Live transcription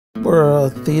We're a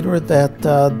theater that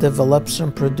develops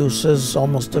and produces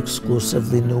almost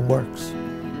exclusively new works.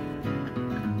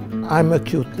 I'm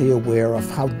acutely aware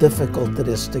of how difficult it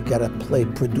is to get a play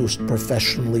produced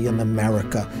professionally in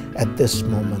America at this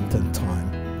moment in time.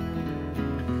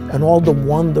 And all the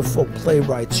wonderful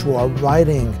playwrights who are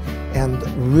writing and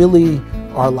really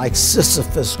are like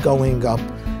Sisyphus going up,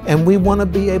 and we want to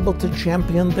be able to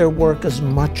champion their work as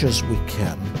much as we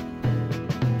can.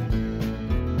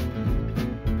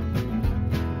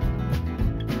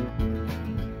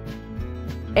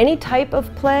 Any type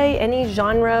of play, any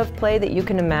genre of play that you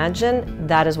can imagine,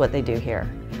 that is what they do here.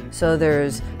 So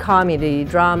there's comedy,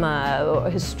 drama,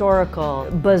 historical,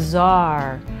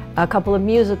 bizarre, a couple of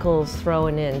musicals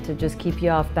thrown in to just keep you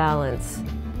off balance.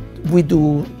 We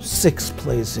do 6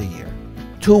 plays a year.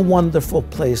 2 wonderful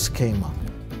plays came up,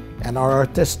 and our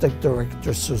artistic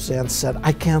director, Suzanne, said,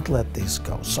 I can't let these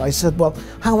go. So I said, well,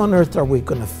 how on earth are we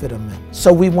going to fit them in?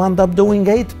 So we wound up doing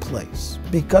 8 plays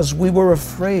because we were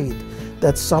afraid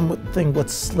that something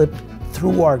would slip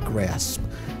through our grasp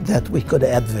that we could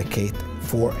advocate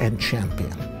for and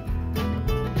champion.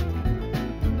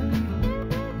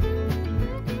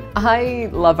 I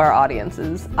love our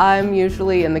audiences. I'm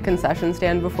usually in the concession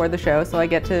stand before the show, so I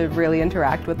get to really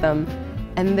interact with them.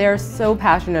 And they're so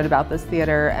passionate about this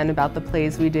theater and about the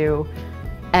plays we do.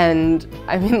 And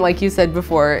I mean, like you said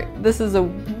before, this is a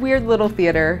weird little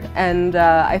theater, and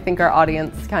I think our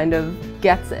audience kind of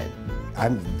gets it.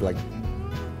 I'm like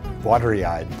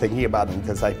watery-eyed thinking about them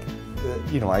because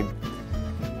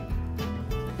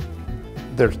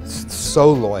they're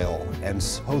so loyal and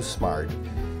so smart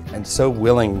and so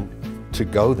willing to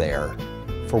go there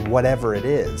for whatever it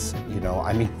is.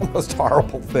 I mean, the most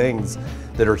horrible things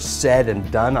that are said and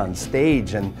done on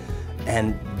stage, and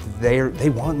they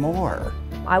want more.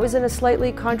 I was in a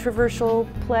slightly controversial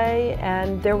play,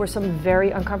 and there were some very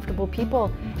uncomfortable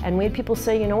people, and we had people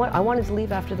say, you know what, I wanted to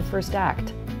leave after the first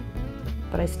act,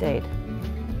 but I stayed.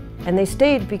 And they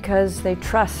stayed because they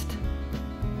trust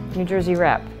New Jersey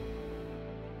Rep.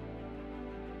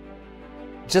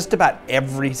 Just about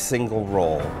every single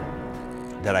role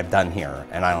that I've done here,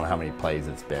 and I don't know how many plays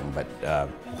it's been, but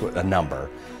a number,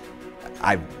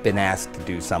 I've been asked to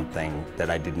do something that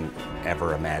I didn't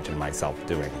ever imagine myself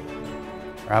doing.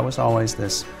 I was always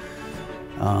this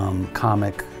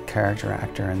comic character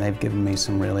actor, and they've given me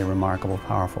some really remarkable,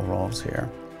 powerful roles here.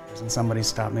 And somebody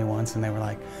stopped me once and they were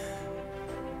like,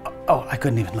 oh, I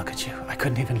couldn't even look at you. I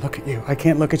couldn't even look at you. I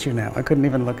can't look at you now. I couldn't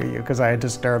even look at you because I had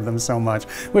disturbed them so much,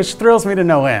 which thrills me to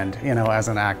no end, as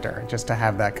an actor, just to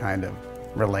have that kind of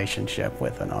relationship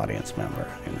with an audience member,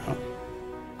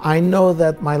 I know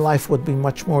that my life would be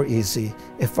much more easy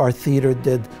if our theater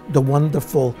did the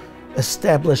wonderful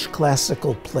established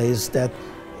classical plays that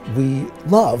we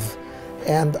love,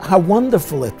 and how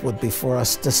wonderful it would be for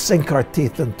us to sink our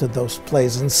teeth into those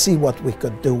plays and see what we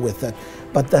could do with it.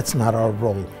 But that's not our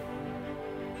role.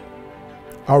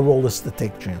 Our role is to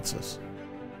take chances.